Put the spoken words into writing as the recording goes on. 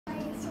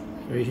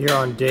We're here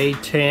on day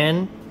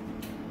 10,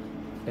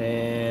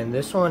 and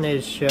this one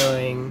is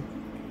showing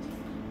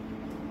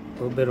a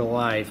little bit of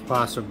life,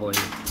 possibly.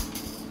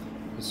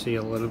 You see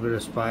a little bit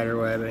of spider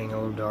webbing, a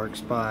little dark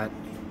spot.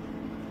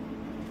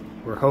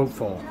 We're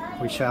hopeful.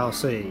 We shall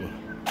see.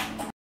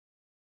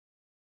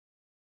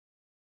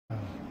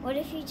 What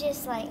if you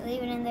just like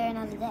leave it in there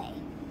another day?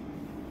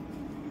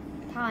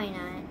 Probably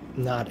not.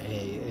 Not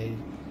a.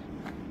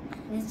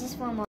 It's just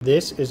one more.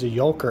 This is a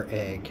yolker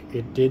egg.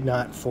 It did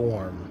not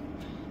form.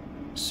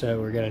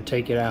 So we're going to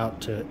take it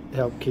out to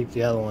help keep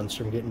the other ones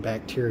from getting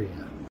bacteria.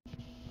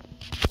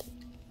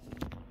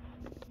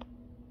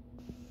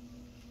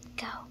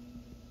 Go.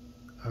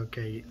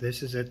 Okay,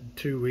 this is at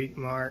the 2-week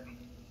mark.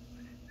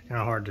 It's kind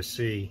of hard to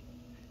see,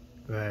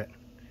 but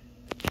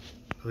I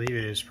believe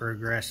it is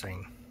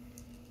progressing.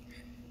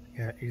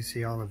 Yeah, you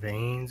see all the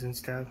veins and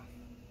stuff.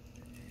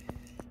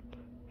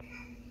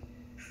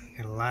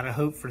 Got a lot of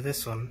hope for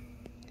this one.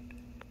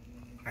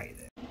 Right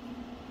there.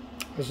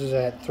 This is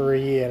at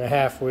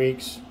 3.5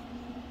 weeks.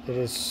 It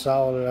is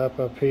solid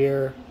up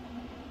here.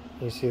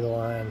 You see the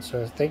line,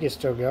 so I think it's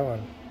still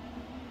going.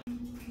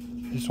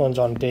 This one's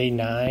on day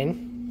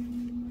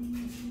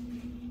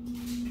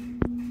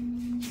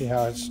 9. See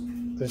how it's,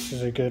 this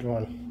is a good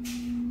one.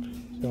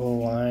 The little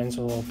lines,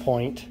 a little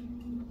point.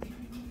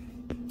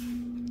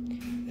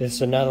 It's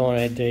another one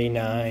at day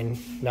 9,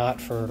 not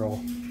fertile.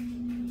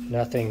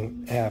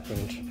 Nothing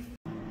happened.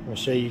 I'm going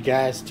to show you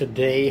guys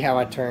today how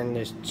I turned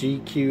this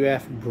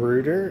GQF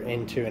brooder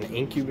into an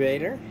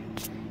incubator.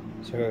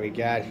 So what we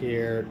got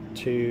here,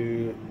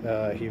 2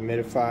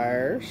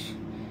 humidifiers,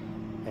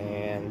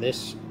 and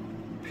this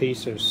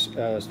piece of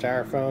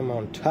styrofoam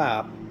on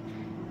top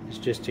is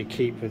just to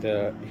keep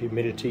the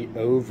humidity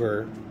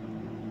over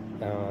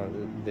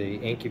the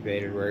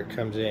incubator where it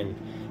comes in.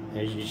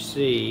 As you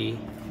see,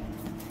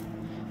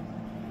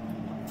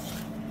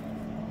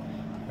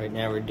 right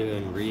now we're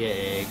doing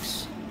RHEA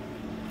eggs.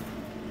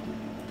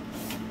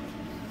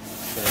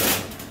 So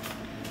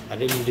I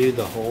didn't do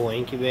the whole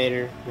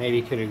incubator.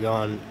 Maybe could have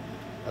gone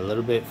a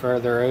little bit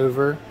further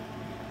over.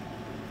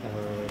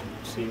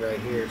 See right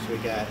here, so we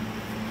got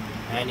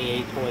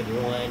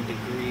 98.1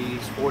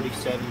 degrees,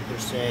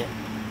 47%.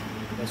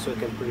 That's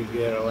looking pretty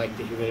good. I like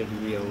the humidity to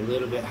be a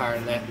little bit higher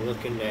than that.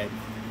 Looking at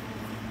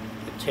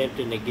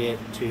attempting to get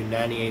to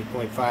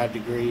 98.5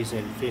 degrees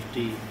and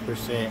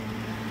 50%.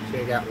 So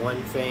I got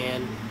one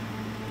fan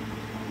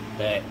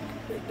that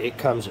it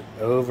comes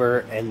over,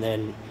 and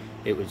then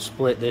it would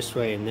split this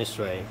way and this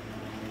way,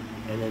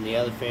 and then the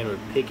other fan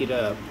would pick it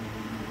up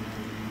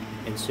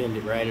and send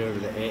it right over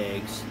the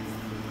eggs.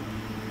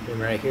 And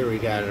right here we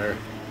got our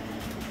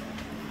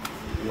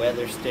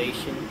weather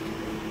station.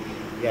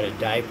 We got a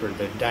diaper.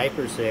 The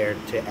diaper's there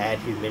to add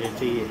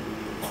humidity.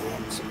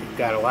 It's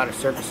got a lot of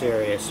surface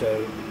area,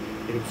 so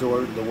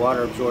the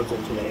water absorbs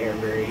into the air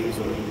very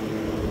easily.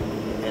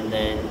 And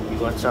then you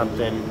want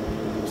something,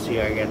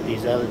 see I got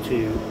these other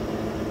 2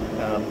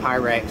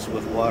 Pyrex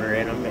with water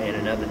in them and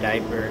another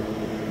diaper.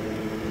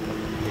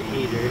 The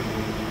heater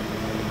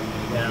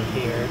down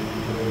here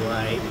on the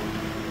right.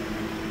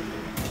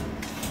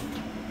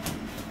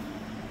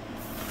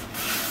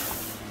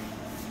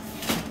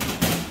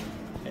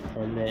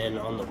 And then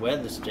on the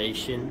weather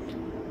station,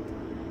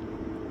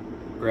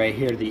 right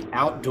here, the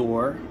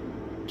outdoor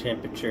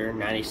temperature,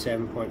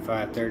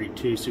 97.5,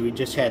 32. So we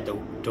just had the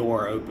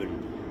door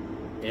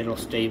open. It'll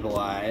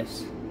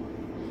stabilize.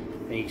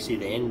 And you can see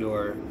the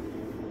indoor,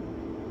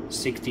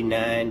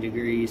 69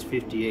 degrees,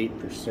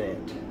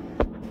 58%.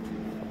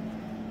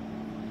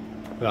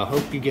 But I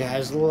hope you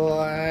guys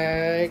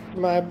like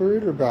my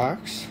brooder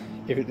box.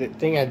 If the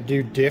thing I'd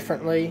do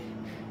differently,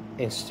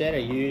 instead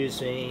of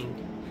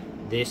using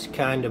this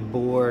kind of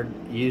board,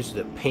 use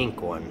the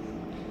pink one,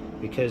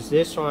 because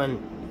this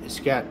one, it's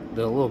got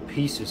the little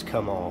pieces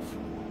come off.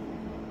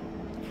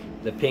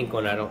 The pink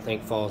one I don't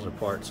think falls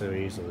apart so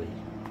easily.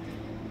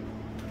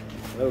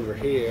 Over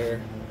here,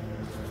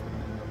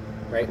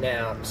 right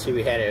now, see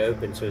we had it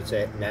open so it's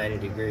at 90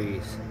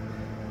 degrees.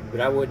 But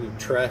I wouldn't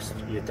trust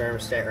your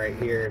thermostat right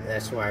here.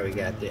 That's why we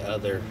got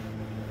the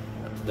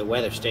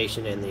weather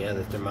station and the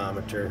other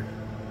thermometer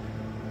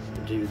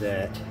to do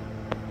that.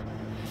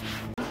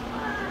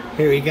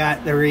 Here we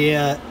got the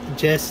RHEA,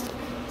 just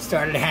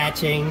started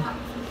hatching.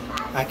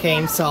 I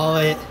came, saw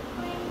it,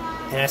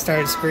 and I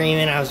started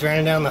screaming. I was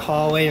running down the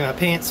hallway and my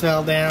pants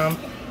fell down.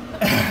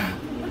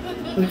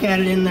 Look at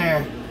it in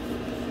there,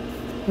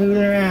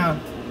 moving around.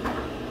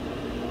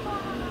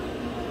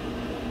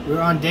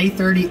 We're on day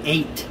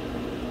 38.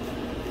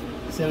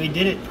 So we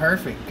did it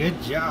perfect.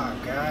 Good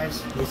job,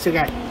 guys. We still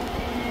got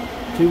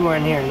 2 more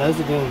in here, and those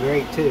are doing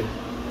great too.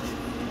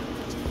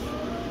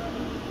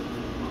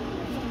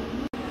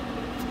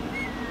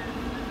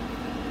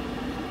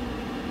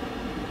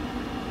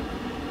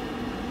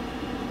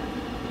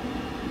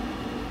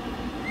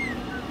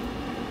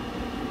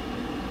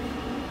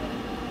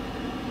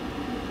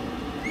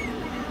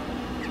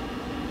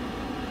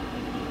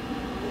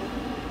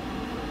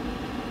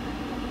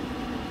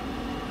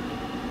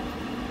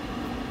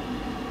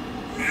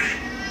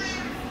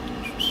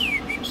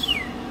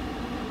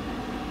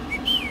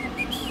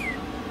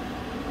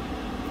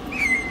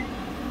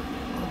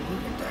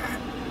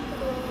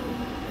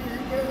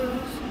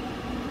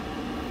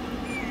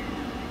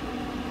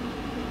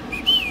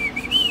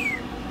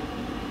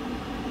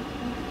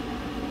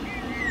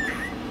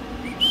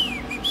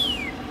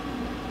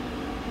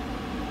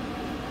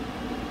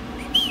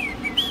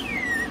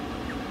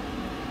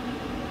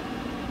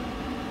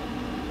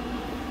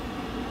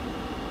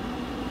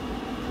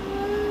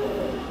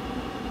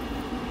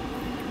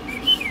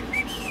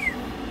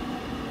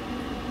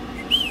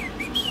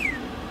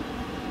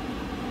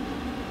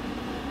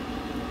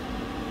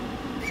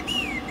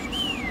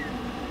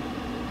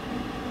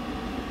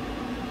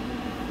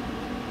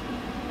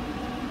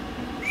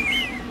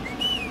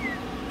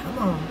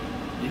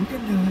 You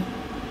can do it.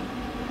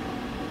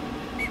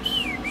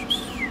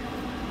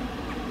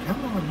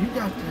 Come on, you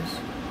got this.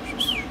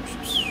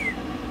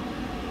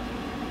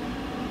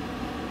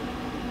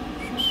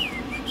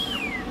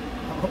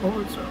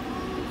 Oh, it's so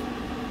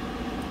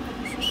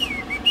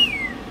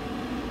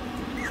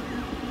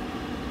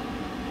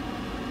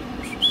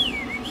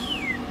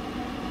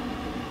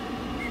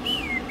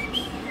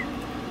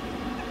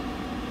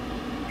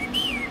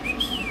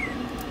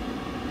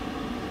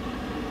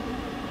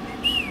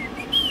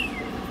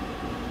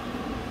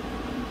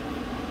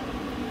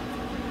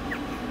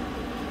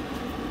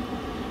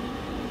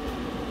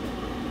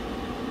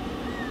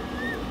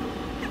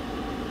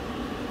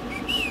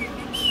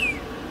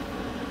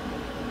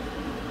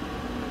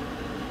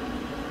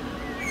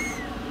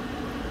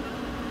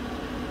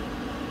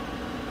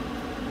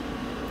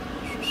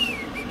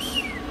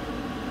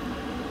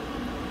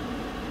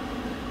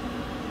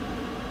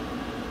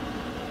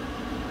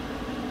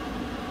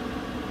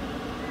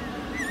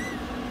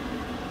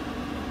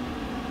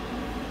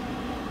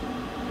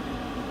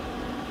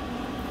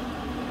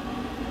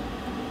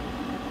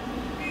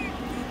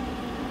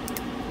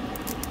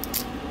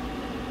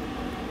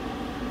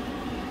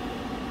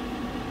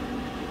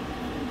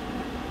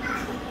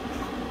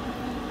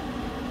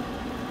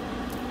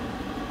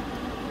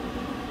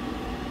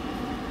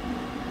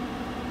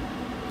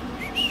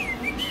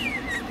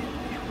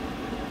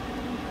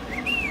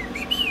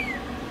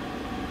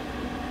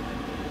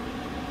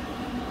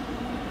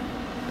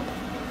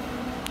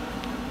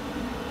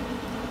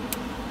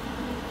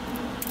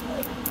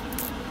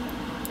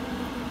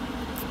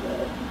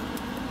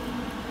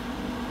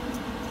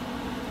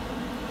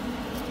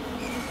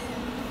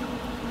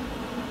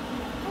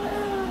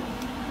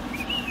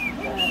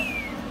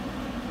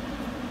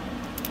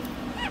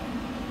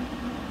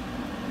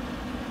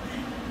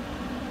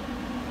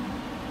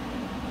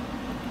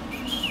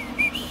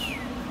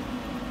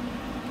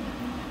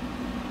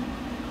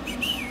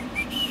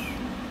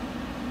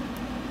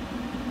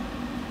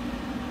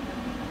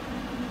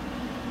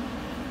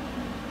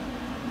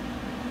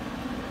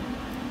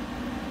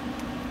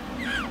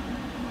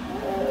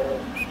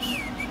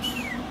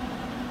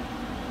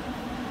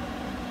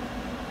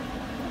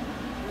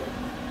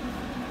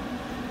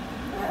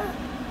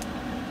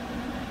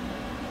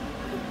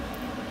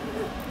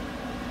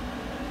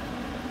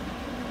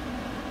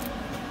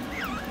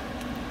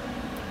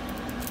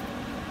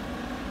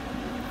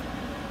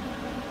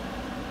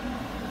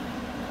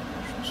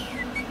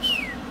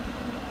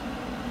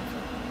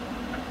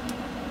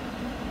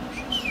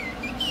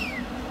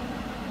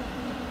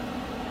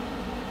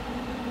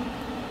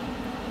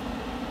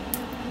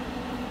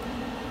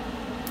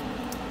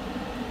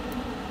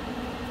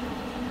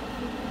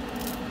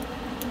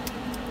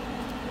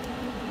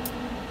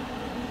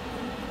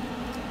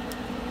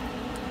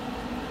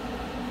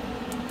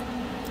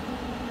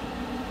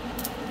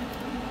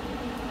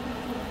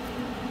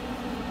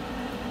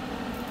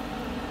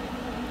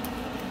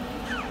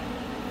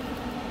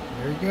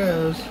There he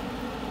goes.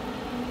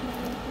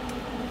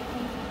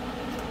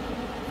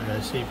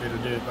 Let's see if it'll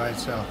do it by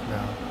itself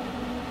now.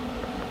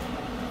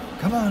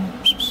 Come on.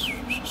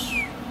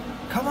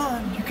 Come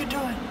on, you can do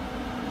it.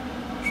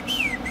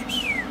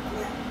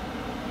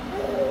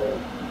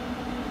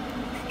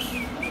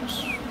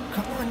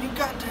 Come on, you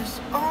got this.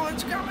 Oh,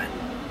 it's coming.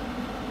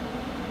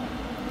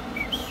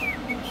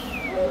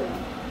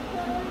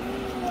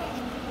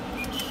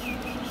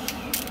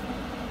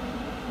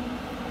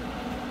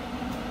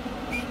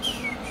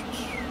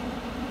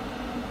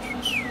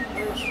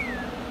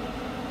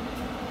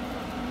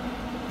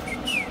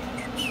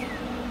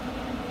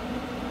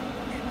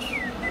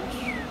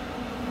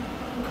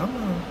 Come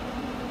on.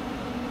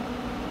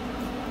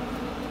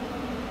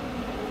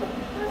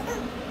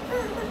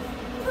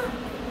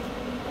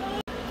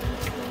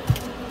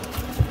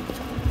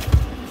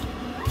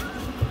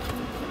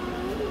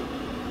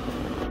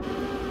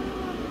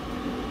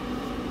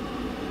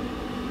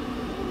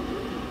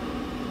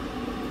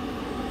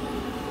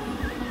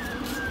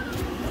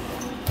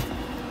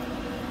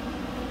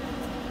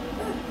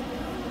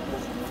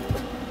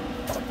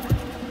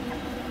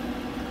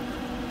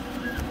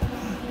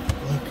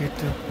 Look at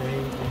the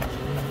baby.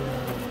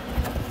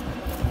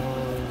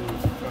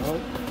 Oh,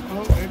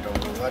 I don't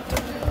know what to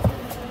do.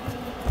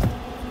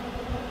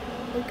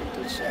 Look at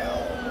the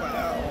shell.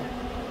 Wow.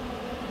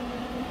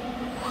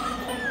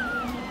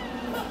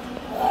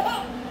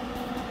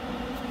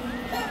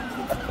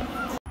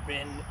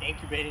 Been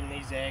incubating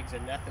these eggs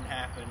and nothing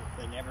happened.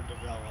 They never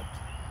developed.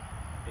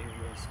 It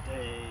was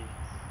day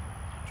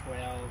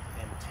 12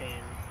 and 10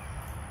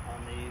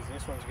 on these.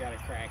 This one's got a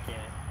crack in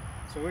it.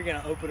 So we're going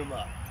to open them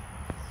up.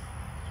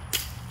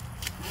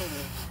 Oh,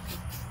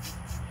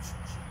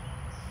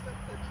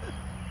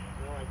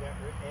 I got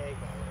her egg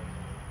all over me.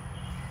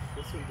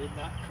 This one did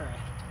not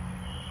crack.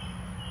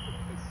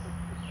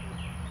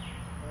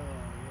 Oh,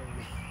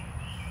 man.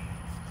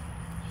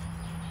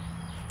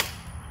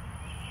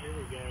 Here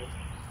we go.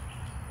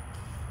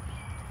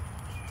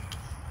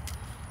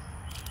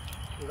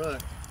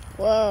 Look.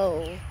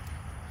 Whoa.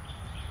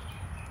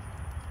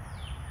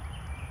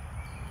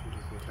 You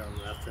can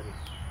come nothing.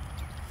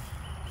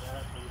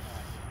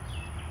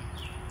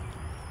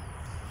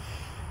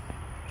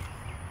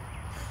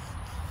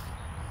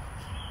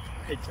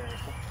 Hey, turn.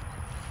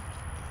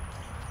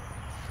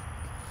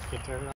 Hey, turn.